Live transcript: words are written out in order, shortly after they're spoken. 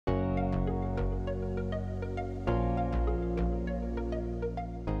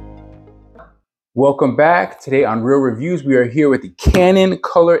Welcome back. Today on Real Reviews, we are here with the Canon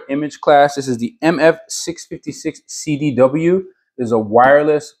Color imageCLASS. This is the MF656CDw. This is a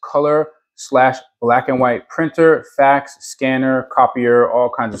wireless color / black and white printer, fax, scanner, copier, all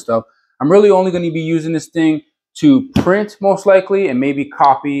kinds of stuff. I'm really only going to be using this thing to print most likely and maybe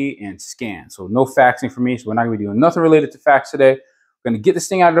copy and scan. So no faxing for me. So we're not going to be doing nothing related to fax today. We're going to get this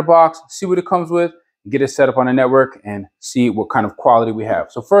thing out of the box, see what it comes with, get it set up on a network and see what kind of quality we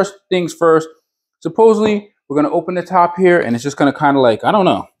have. So first things first. Supposedly, we're going to open the top here, and it's just going to kind of like, I don't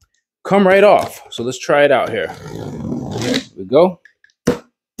know, come right off. So let's try it out here. Here we go. All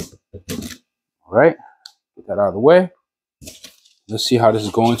right, get that out of the way. Let's see how this is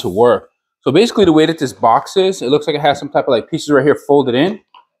going to work. So basically, the way that this box is, it looks like it has some type of like pieces right here folded in.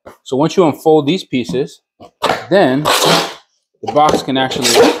 So once you unfold these pieces, then the box can actually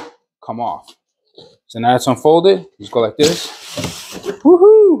come off. So now it's unfolded. Just go like this.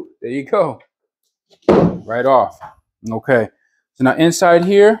 Woohoo! There you go. Right off. Okay, so now inside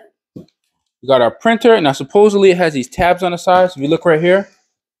here we got our printer. Now supposedly it has these tabs on the side, so if you look right here, it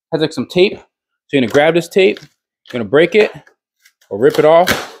has like some tape. So you're gonna grab this tape, you're gonna break it or rip it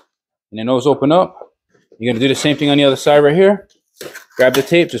off, and then those open up. You're gonna do the same thing on the other side right here. Grab the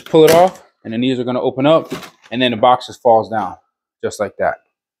tape, just pull it off, and then these are gonna open up, and then the box just falls down just like that.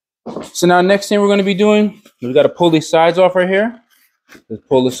 So now next thing we're gonna be doing, we gotta pull these sides off right here. Let's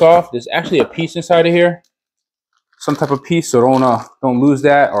pull this off. There's actually a piece inside of here, some type of piece, so don't lose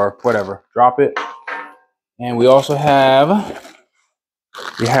that or whatever. Drop it. And we also have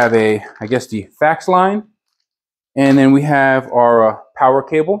I guess the fax line, and then we have our power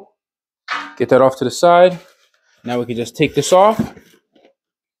cable. Get that off to the side. Now we can just take this off.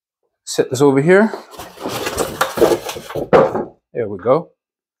 Set this over here. There we go.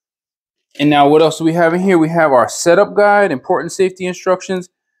 And now what else do we have in here? We have our setup guide, important safety instructions,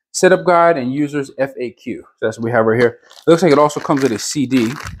 setup guide, and user's FAQ. So that's what we have right here. It looks like it also comes with a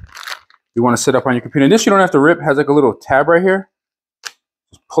CD. You want to set up on your computer. And this you don't have to rip. It has like a little tab right here.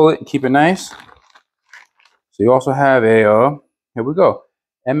 Just pull it and keep it nice. So you also have a, here we go,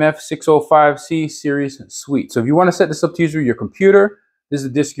 MF656C series suite. So if you want to set this up to use your computer, this is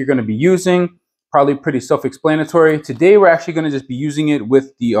the disc you're going to be using. Probably pretty self-explanatory. Today we're actually going to just be using it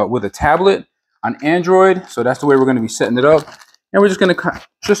with a tablet on Android. So that's the way we're going to be setting it up, and we're just going to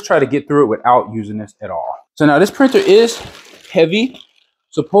just try to get through it without using this at all. So now this printer is heavy.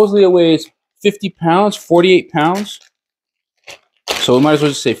 Supposedly it weighs 50 pounds, 48 pounds. So we might as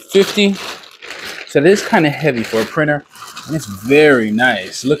well just say 50. So it is kind of heavy for a printer, and it's very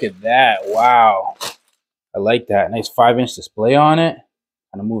nice. Look at that! Wow, I like that. Nice 5-inch display on it.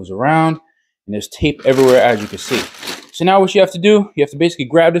 Kind of moves around. And there's tape everywhere, as you can see. So now what you have to do, you have to basically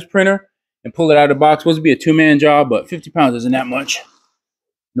grab this printer and pull it out of the box. It's supposed to be a 2-man job, but 50 pounds isn't that much.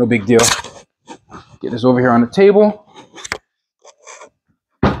 No big deal. Get this over here on the table.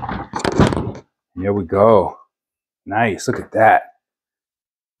 There we go. Nice. Look at that.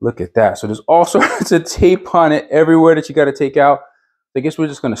 Look at that. So there's all sorts of tape on it everywhere that you got to take out. I guess we're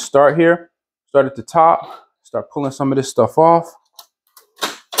just going to start here. Start at the top. Start pulling some of this stuff off.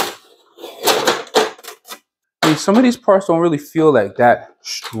 Some of these parts don't really feel like that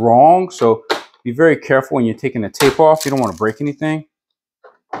strong, so be very careful when you're taking the tape off. You don't want to break anything.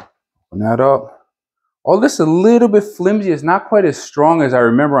 Open that up. All this a little bit flimsy. It's not quite as strong as I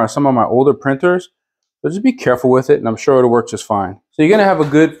remember on some of my older printers, so just be careful with it, and I'm sure it'll work just fine. So you're going to have a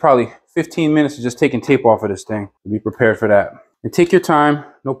good probably 15 minutes of just taking tape off of this thing. Be prepared for that. And take your time.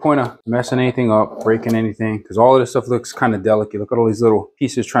 No point of messing anything up, breaking anything, because all of this stuff looks kind of delicate. Look at all these little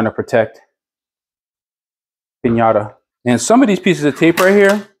pieces trying to protect. Pinata. And some of these pieces of tape right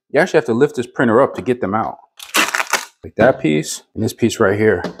here, you actually have to lift this printer up to get them out. Like that piece and this piece right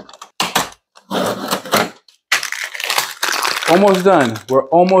here. Almost done. We're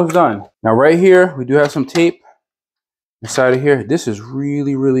almost done. Now right here, we do have some tape inside of here. This is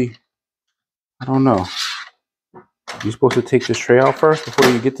really, I don't know. You're supposed to take this tray out first before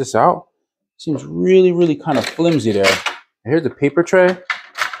you get this out? Seems really kind of flimsy there. Here's the paper tray.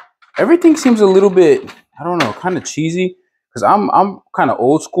 Everything seems a little bit, I don't know, kind of cheesy, because I'm kind of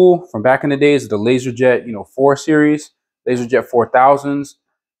old school from back in the days of the LaserJet, 4 series, LaserJet 4000s.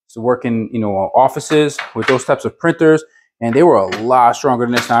 So working, offices with those types of printers, and they were a lot stronger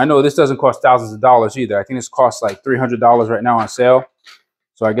than this. Now I know this doesn't cost thousands of dollars either. I think this costs like $300 right now on sale.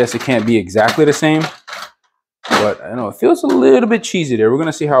 So I guess it can't be exactly the same, but I know it feels a little bit cheesy there. We're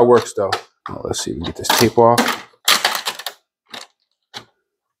gonna see how it works though. Oh, let's see if we can get this tape off.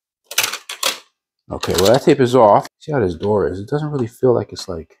 Okay, well that tape is off. See how this door is. It doesn't really feel like it's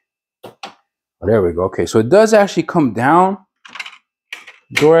like, oh, there we go. Okay, so it does actually come down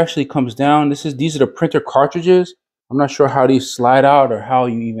Door actually comes down. These are the printer cartridges. I'm not sure how these slide out or how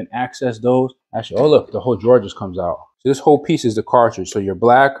you even access those. Actually, oh look, the whole drawer just comes out. So this whole piece is the cartridge. So your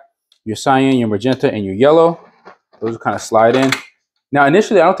black, your cyan, your magenta, and your yellow, those kind of slide in. Now,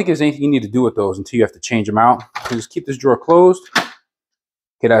 initially, I don't think there's anything you need to do with those until you have to change them out. So just keep this drawer closed.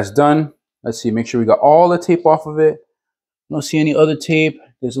 Okay, that's done. Let's see, make sure we got all the tape off of it. I don't see any other tape.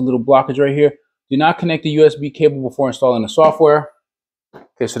 There's a little blockage right here. Do not connect the USB cable before installing the software.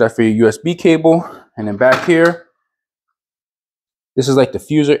 Okay, so that's for your USB cable. And then back here, this is like the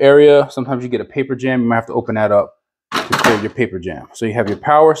fuser area. Sometimes you get a paper jam. You might have to open that up to clear your paper jam. So you have your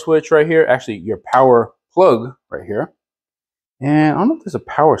power switch right here. Actually, your power plug right here. And I don't know if there's a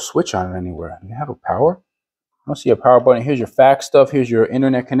power switch on it anywhere. Do you have a power? I don't see a power button. Here's your fax stuff. Here's your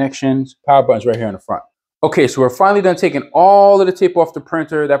internet connections. Power button's right here in the front. Okay, so we're finally done taking all of the tape off the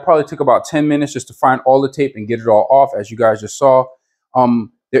printer. That probably took about 10 minutes just to find all the tape and get it all off, as you guys just saw.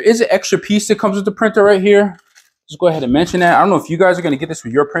 There is an extra piece that comes with the printer right here. Just go ahead and mention that. I don't know if you guys are going to get this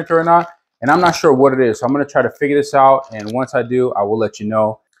with your printer or not, and I'm not sure what it is. So I'm going to try to figure this out, and once I do, I will let you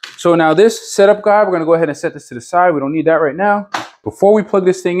know. So now this setup guide, we're going to go ahead and set this to the side. We don't need that right now. Before we plug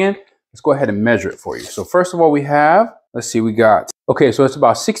this thing in, let's go ahead and measure it for you. So first of all, we have, let's see, we got, okay, so it's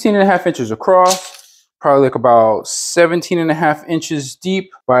about 16.5 inches across. Probably like about 17.5 inches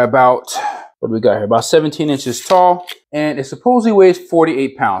deep by about, what do we got here? About 17 inches tall. And it supposedly weighs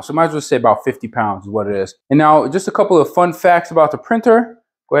 48 pounds. So might as well say about 50 pounds is what it is. And now just a couple of fun facts about the printer.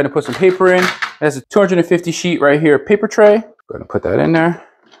 Go ahead and put some paper in. It has a 250 sheet right here, paper tray. Go ahead and put that in there.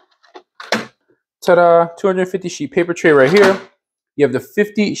 Ta-da, 250 sheet paper tray right here. You have the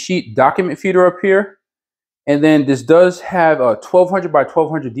 50 sheet document feeder up here. And then this does have a 1200 by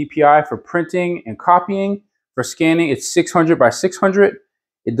 1200 DPI for printing and copying. For scanning, it's 600 by 600.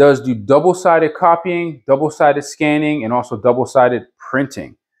 It does do double-sided copying, double-sided scanning, and also double-sided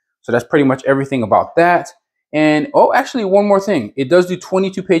printing. So that's pretty much everything about that. And oh, actually one more thing. It does do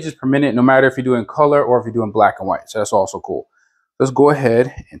 22 pages per minute, no matter if you're doing color or if you're doing black and white. So that's also cool. Let's go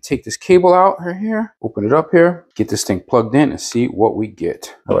ahead and take this cable out right here, open it up here, get this thing plugged in and see what we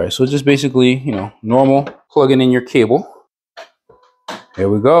get. All right, so just basically, you know, normal plugging in your cable. There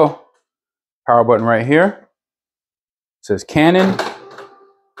we go. Power button right here. It says Canon.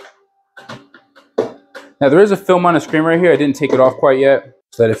 Now there is a film on the screen right here. I didn't take it off quite yet.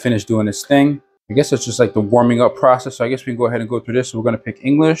 Just let it finish doing its thing. I guess it's just like the warming up process. So I guess we can go ahead and go through this. So we're gonna pick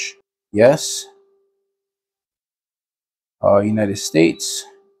English. Yes. United States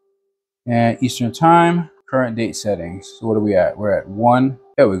and Eastern Time, current date settings. So what are we at? We're at 1.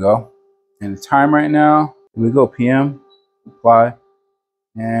 There we go. And the time right now, here we go, PM, apply.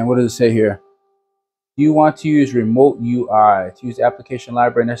 And what does it say here? Do you want to use remote UI? To use the application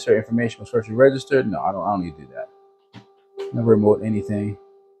library, necessary information was first registered? No, I don't need to do that. Never remote anything.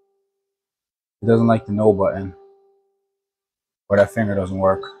 It doesn't like the no button. Or that finger doesn't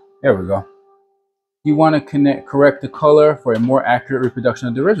work. There we go. You want to correct the color for a more accurate reproduction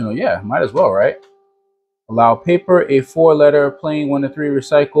of the original? Yeah, might as well, right? Allow paper, A4 letter, plain 1 to 3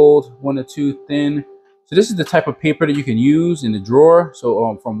 recycled, 1 to 2 thin. So this is the type of paper that you can use in the drawer.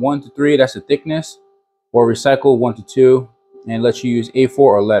 So from 1 to 3, that's the thickness, or recycle 1 to 2, and let you use A4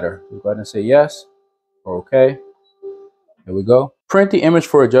 or letter. So go ahead and say yes or okay. There we go. Print the image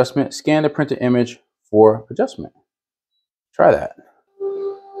for adjustment. Scan the printed image for adjustment. Try that.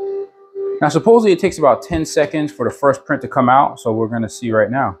 Now, supposedly it takes about 10 seconds for the first print to come out. So we're going to see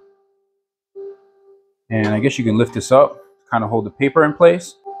right now. And I guess you can lift this up, kind of hold the paper in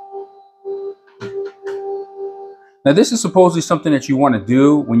place. Now, this is supposedly something that you want to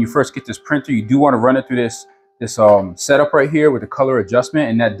do when you first get this printer. You do want to run it through this setup right here with the color adjustment.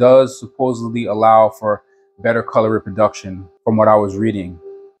 And that does supposedly allow for better color reproduction from what I was reading.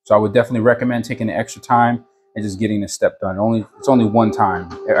 So I would definitely recommend taking the extra time and just getting this step done. It's only one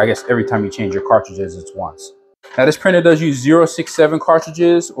time. I guess every time you change your cartridges, it's once. Now this printer does use 067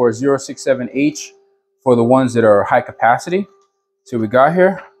 cartridges or 067H for the ones that are high capacity. See what we got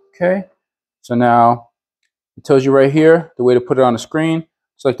here? Okay. So now it tells you right here the way to put it on the screen.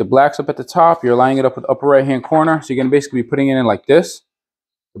 Select the blacks up at the top. You're lining it up with the upper right hand corner. So you're gonna basically be putting it in like this.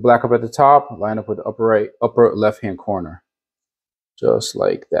 The black up at the top, line up with the upper left hand corner. Just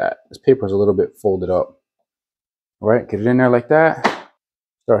like that. This paper is a little bit folded up. All right, get it in there like that.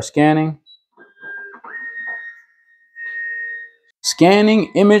 Start scanning.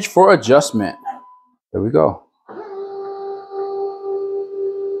 Scanning image for adjustment. There we go.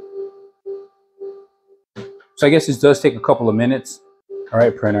 So I guess this does take a couple of minutes. All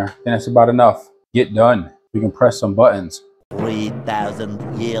right, printer, then that's about enough. Get done. We can press some buttons.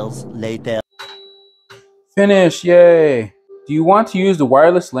 3,000 years later. Finish, yay. Do you want to use the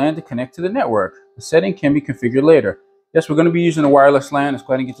wireless LAN to connect to the network? The setting can be configured later. Yes, we're going to be using a wireless LAN. Let's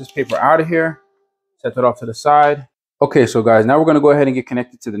go ahead and get this paper out of here. Set that off to the side. Okay, so guys, now we're going to go ahead and get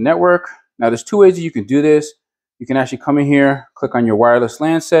connected to the network. Now there's two ways that you can do this. You can actually come in here, click on your wireless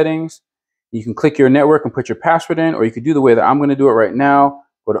LAN settings. You can click your network and put your password in, or you could do the way that I'm going to do it right now.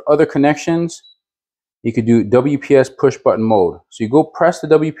 Go to other connections. You could do WPS push button mode. So you go press the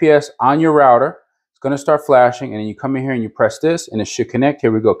WPS on your router. It's going to start flashing, and then you come in here and you press this, and it should connect.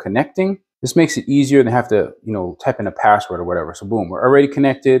 Here we go, connecting. This makes it easier than have to, type in a password or whatever. So boom, we're already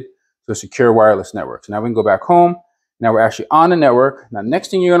connected to a secure wireless network. So now we can go back home. Now we're actually on the network. Now, next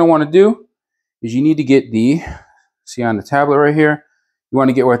thing you're going to want to do is you need to get see on the tablet right here, you want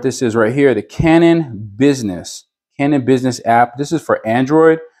to get what this is right here, the Canon Business app. This is for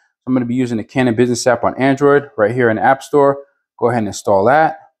Android. I'm going to be using the Canon Business app on Android right here in the App Store. Go ahead and install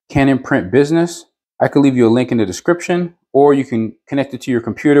that. Canon Print Business. I could leave you a link in the description, or you can connect it to your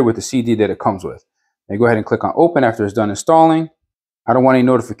computer with the CD that it comes with. Now go ahead and click on Open after it's done installing. I don't want any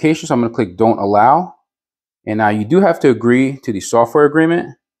notifications, so I'm going to click Don't Allow. And now you do have to agree to the software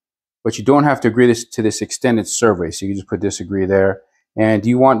agreement, but you don't have to agree to this extended survey. So you can just put disagree there. And do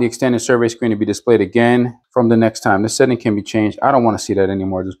you want the extended survey screen to be displayed again from the next time? This setting can be changed. I don't want to see that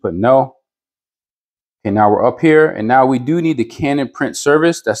anymore. Just put no. Okay, now we're up here, and now we do need the Canon print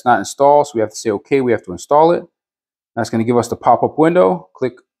service. That's not installed, so we have to say okay. We have to install it. That's going to give us the pop-up window.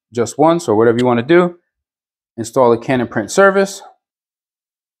 Click just once or whatever you want to do. Install the Canon print service.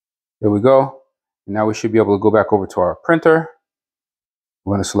 There we go. And now we should be able to go back over to our printer.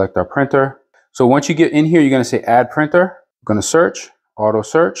 We're going to select our printer. So once you get in here, you're going to say add printer. We're going to search, auto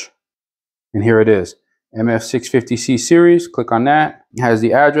search, and here it is. MF656C series. Click on that. It has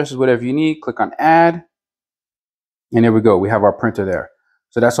the addresses, whatever you need. Click on add. And there we go. We have our printer there.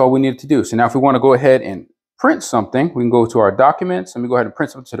 So that's all we needed to do. So now if we want to go ahead and print something, we can go to our documents. Let me go ahead and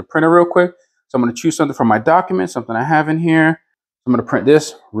print something to the printer real quick. So I'm going to choose something from my documents, something I have in here. I'm going to print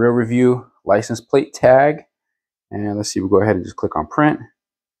this Real Review license plate tag. And let's see, we'll go ahead and just click on print.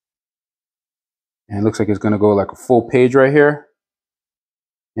 And it looks like it's going to go like a full page right here.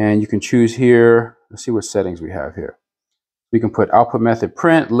 And you can choose here. Let's see what settings we have here. We can put output method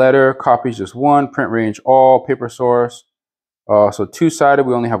print, letter, copies just one, print range all, paper source. So two-sided,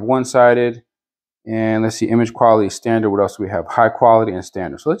 we only have one-sided. And let's see, image quality standard. What else do we have? High quality and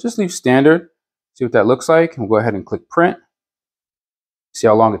standard. So let's just leave standard. See what that looks like. And we'll go ahead and click print. See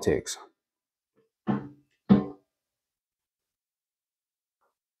how long it takes.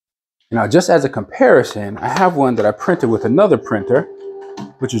 Now, just as a comparison, I have one that I printed with another printer,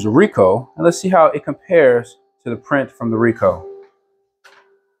 which is a Ricoh. And let's see how it compares to the print from the Ricoh.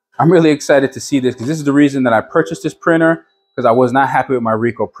 I'm really excited to see this because this is the reason that I purchased this printer, because I was not happy with my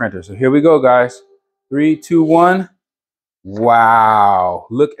Ricoh printer. So here we go, guys. 3, 2, 1. Wow.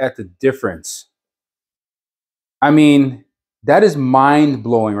 Look at the difference. I mean, that is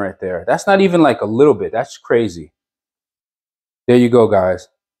mind-blowing right there. That's not even like a little bit. That's crazy. There you go, guys.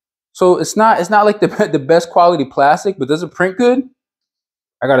 So it's not like the best quality plastic, but does it print good?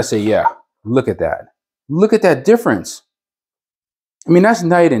 I gotta say, yeah. Look at that. Look at that difference. I mean, that's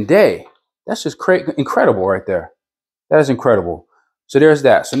night and day. That's just incredible right there. That is incredible. So there's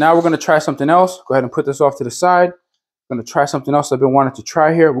that. So now we're gonna try something else. Go ahead and put this off to the side. I'm gonna try something else I've been wanting to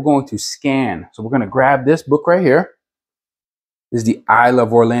try here. We're going to scan. So we're gonna grab this book right here. This is the I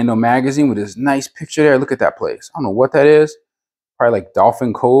Love Orlando magazine with this nice picture there. Look at that place. I don't know what that is. Probably like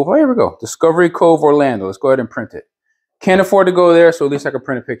Dolphin Cove. Oh, here we go. Discovery Cove, Orlando. Let's go ahead and print it. Can't afford to go there, so at least I can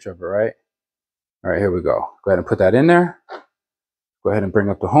print a picture of it, right? All right, here we go. Go ahead and put that in there. Go ahead and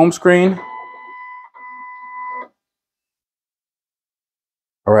bring up the home screen.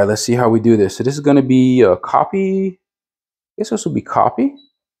 All right, let's see how we do this. So this is going to be a copy. I guess this will be copy.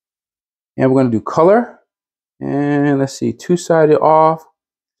 And we're going to do color. And let's see, two-sided off.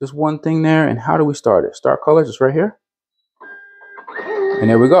 Just one thing there. And how do we start it? Start color, just right here. And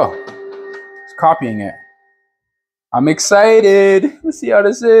there we go. It's copying it. I'm excited. Let's see how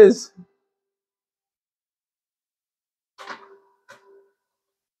this is.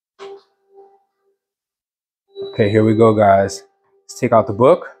 Okay, here we go, guys. Let's take out the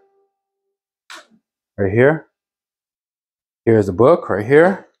book. Right here. Here's the book right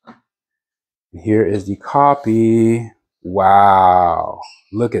here. And here is the copy. Wow.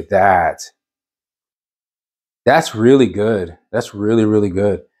 Look at that. That's really good. That's really, really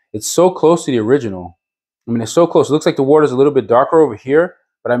good. It's so close to the original. I mean, it's so close. It looks like the water's a little bit darker over here,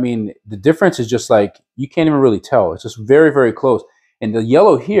 but I mean, the difference is just like, you can't even really tell. It's just very, very close. And the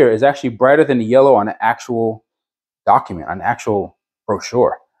yellow here is actually brighter than the yellow on an actual document, on an actual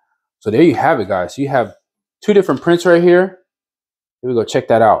brochure. So there you have it, guys. You have two different prints right here. Here we go. Check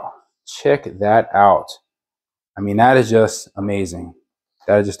that out. Check that out. I mean, that is just amazing.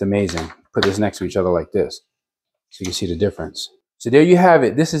 That is just amazing. Put this next to each other like this so you can see the difference. So there you have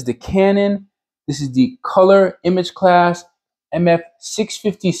it. This is the Canon. This is the Color imageCLASS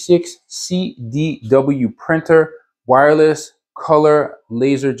MF656CDw printer, wireless color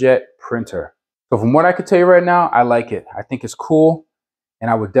laserjet printer. So from what I can tell you right now, I like it. I think it's cool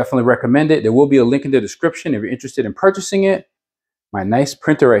and I would definitely recommend it. There will be a link in the description if you're interested in purchasing it. My nice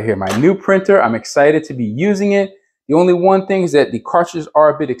printer right here, my new printer. I'm excited to be using it. The only one thing is that the cartridges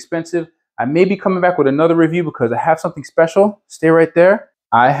are a bit expensive. I may be coming back with another review because I have something special. Stay right there.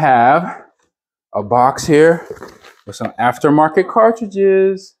 I have a box here with some aftermarket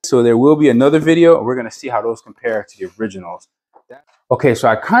cartridges. So there will be another video and we're gonna see how those compare to the originals. Okay, so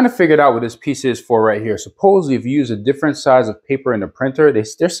I kind of figured out what this piece is for right here. Supposedly if you use a different size of paper in the printer,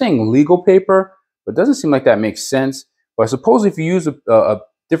 they're saying legal paper, but it doesn't seem like that makes sense. But suppose if you use a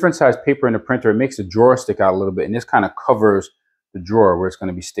different size paper in the printer, it makes the drawer stick out a little bit, and this kind of covers the drawer where it's going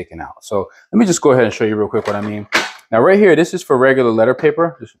to be sticking out. So let me just go ahead and show you real quick what I mean. Now right here, this is for regular letter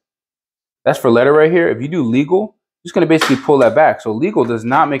paper. That's for letter right here. If you do legal, you're just going to basically pull that back. So legal does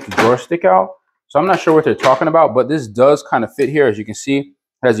not make the drawer stick out. So I'm not sure what they're talking about, but this does kind of fit here. As you can see, it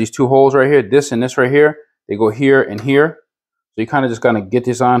has these two holes right here, this and this right here. They go here and here. So you kind of just going to get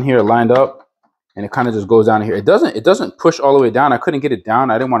this on here lined up. And it kind of just goes down here. It doesn't push all the way down. I couldn't get it down.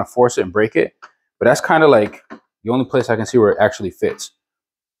 I didn't want to force it and break it. But that's kind of like the only place I can see where it actually fits.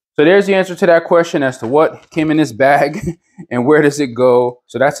 So there's the answer to that question as to what came in this bag and where does it go.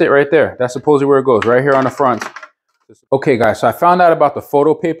 So that's it right there. That's supposedly where it goes, right here on the front. Okay, guys, so I found out about the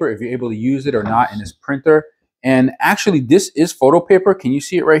photo paper, if you're able to use it or not in this printer. And actually, this is photo paper. Can you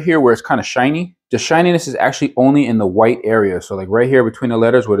see it right here where it's kind of shiny? The shininess is actually only in the white area. So like right here between the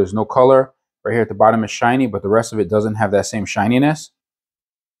letters where there's no color. Right here at the bottom is shiny, but the rest of it doesn't have that same shininess.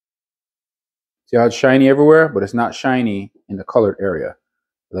 See how it's shiny everywhere, but it's not shiny in the colored area.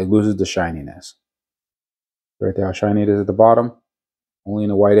 It like loses the shininess. Right there how shiny it is at the bottom. Only in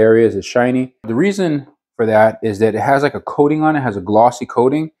the white areas it's shiny. The reason for that is that it has like a coating on it, has a glossy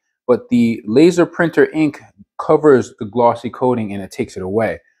coating, but the laser printer ink covers the glossy coating and it takes it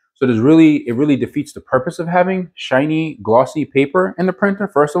away. So it really defeats the purpose of having shiny, glossy paper in the printer,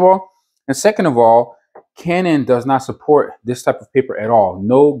 first of all. And second of all, Canon does not support this type of paper at all.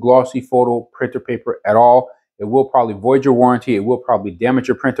 No glossy photo printer paper at all. It will probably void your warranty. It will probably damage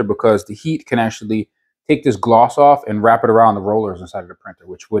your printer because the heat can actually take this gloss off and wrap it around the rollers inside of the printer,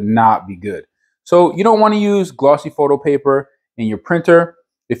 which would not be good. So you don't want to use glossy photo paper in your printer.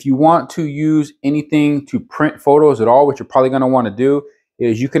 If you want to use anything to print photos at all, what you're probably going to want to do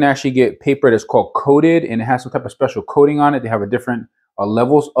is you can actually get paper that's called coated and it has some type of special coating on it. They have a different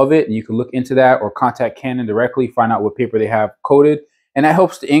levels of it, and you can look into that or contact Canon directly, find out what paper they have coated, and that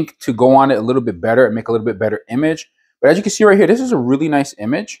helps the ink to go on it a little bit better and make a little bit better image. But as you can see right here, this is a really nice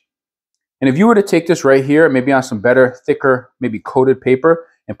image. And if you were to take this right here, maybe on some better, thicker, maybe coated paper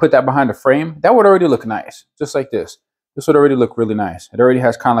and put that behind the frame, that would already look nice, just like this. This would already look really nice. It already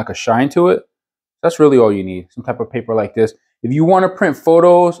has kind of like a shine to it. That's really all you need, some type of paper like this. If you want to print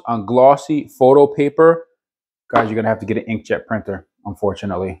photos on glossy photo paper, guys, you're going to have to get an inkjet printer.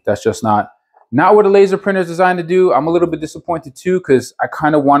 Unfortunately, that's just not what a laser printer is designed to do. I'm a little bit disappointed too because I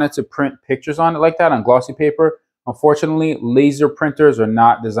kind of wanted to print pictures on it like that on glossy paper. Unfortunately, laser printers are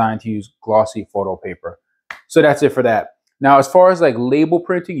not designed to use glossy photo paper. So that's it for that. Now, as far as like label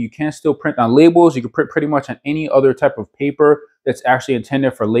printing, you can still print on labels. You can print pretty much on any other type of paper that's actually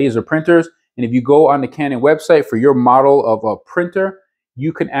intended for laser printers. And if you go on the Canon website for your model of a printer,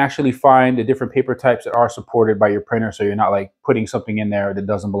 you can actually find the different paper types that are supported by your printer, so you're not like putting something in there that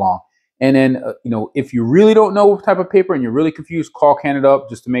doesn't belong. And then, if you really don't know what type of paper and you're really confused, call Canon up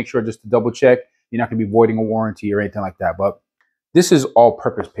just to make sure, just to double check. You're not going to be voiding a warranty or anything like that. But this is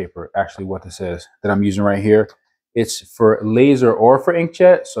all-purpose paper, actually, what this is that I'm using right here. It's for laser or for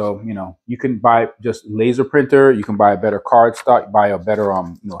inkjet. So, you can buy just laser printer. You can buy a better card stock, buy a better,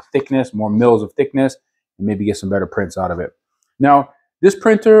 thickness, more mils of thickness, and maybe get some better prints out of it. Now, this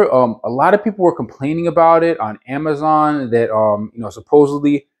printer, a lot of people were complaining about it on Amazon that,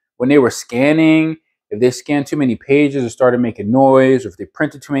 supposedly when they were scanning, if they scanned too many pages, it started making noise, or if they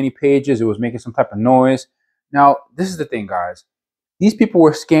printed too many pages, it was making some type of noise. Now, this is the thing, guys. These people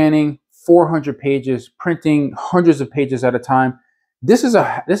were scanning 400 pages, printing hundreds of pages at a time. This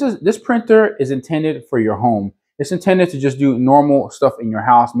printer is intended for your home. It's intended to just do normal stuff in your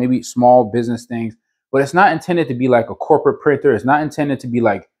house, maybe small business things. But it's not intended to be like a corporate printer. It's not intended to be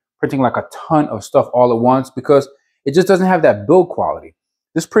like printing like a ton of stuff all at once because it just doesn't have that build quality.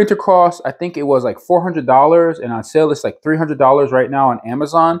 This printer costs, I think it was like $400, and on sale it's like $300 right now on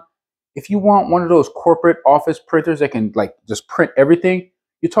Amazon. If you want one of those corporate office printers that can like just print everything,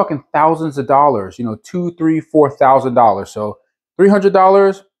 you're talking thousands of dollars, you know, $2,000, $3,000, $4,000. So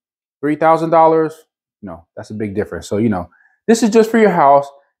 $300, $3,000, you know, that's a big difference. So, you know, this is just for your house.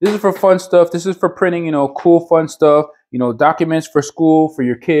 This is for fun stuff. This is for printing, you know, cool, fun stuff, you know, documents for school, for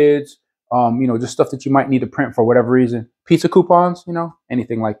your kids, you know, just stuff that you might need to print for whatever reason. Pizza coupons, you know,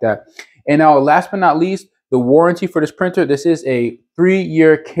 anything like that. And now, last but not least, the warranty for this printer. This is a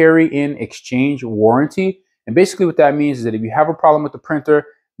 3-year carry-in exchange warranty. And basically what that means is that if you have a problem with the printer,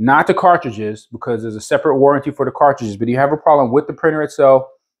 not the cartridges, because there's a separate warranty for the cartridges, but you have a problem with the printer itself,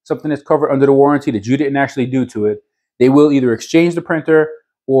 something that's covered under the warranty that you didn't actually do to it, they will either exchange the printer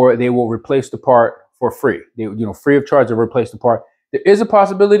or they will replace the part for free. They, you know, free of charge, to replace the part. There is a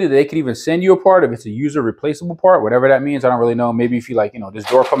possibility that they could even send you a part if it's a user replaceable part, whatever that means. I don't really know. Maybe if you like, you know, this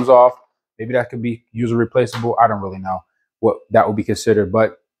door comes off, maybe that could be user replaceable. I don't really know what that would be considered.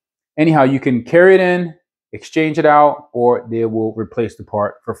 But anyhow, you can carry it in, exchange it out, or they will replace the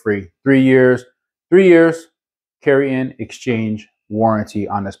part for free. 3 years, carry in, exchange warranty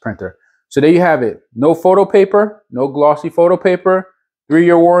on this printer. So there you have it. No photo paper, no glossy photo paper,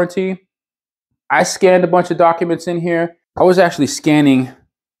 3-year warranty. I scanned a bunch of documents in here. I was actually scanning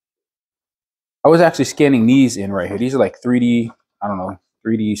these in right here. These are like 3D, I don't know,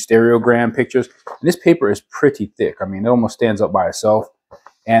 3D stereogram pictures. And this paper is pretty thick. I mean, it almost stands up by itself.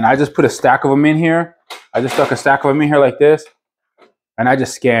 And I just put a stack of them in here. I just stuck a stack of them in here like this. And I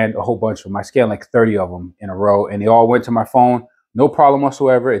just scanned a whole bunch of them. I scanned like 30 of them in a row, and they all went to my phone. No problem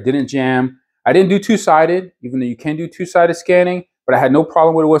whatsoever. It didn't jam. I didn't do two-sided, even though you can do two-sided scanning, but I had no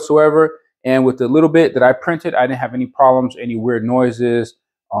problem with it whatsoever. And with the little bit that I printed, I didn't have any problems, any weird noises.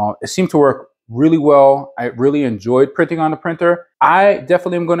 It seemed to work really well. I really enjoyed printing on the printer. I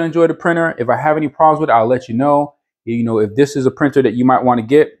definitely am going to enjoy the printer. If I have any problems with it, I'll let you know. You know, if this is a printer that you might want to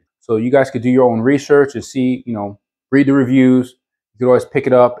get, so you guys could do your own research and see, you know, read the reviews. You could always pick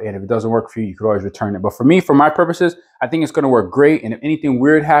it up, and if it doesn't work for you, you could always return it. But for me, for my purposes, I think it's going to work great. And if anything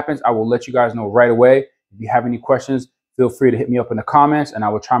weird happens, I will let you guys know right away. If you have any questions, feel free to hit me up in the comments, and I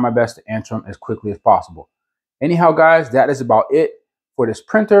will try my best to answer them as quickly as possible. Anyhow, guys, that is about it for this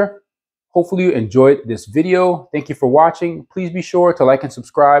printer. Hopefully you enjoyed this video. Thank you for watching. Please be sure to like and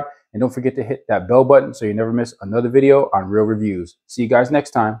subscribe, and don't forget to hit that bell button so you never miss another video on Real Reviews. See you guys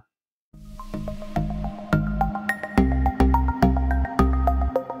next time.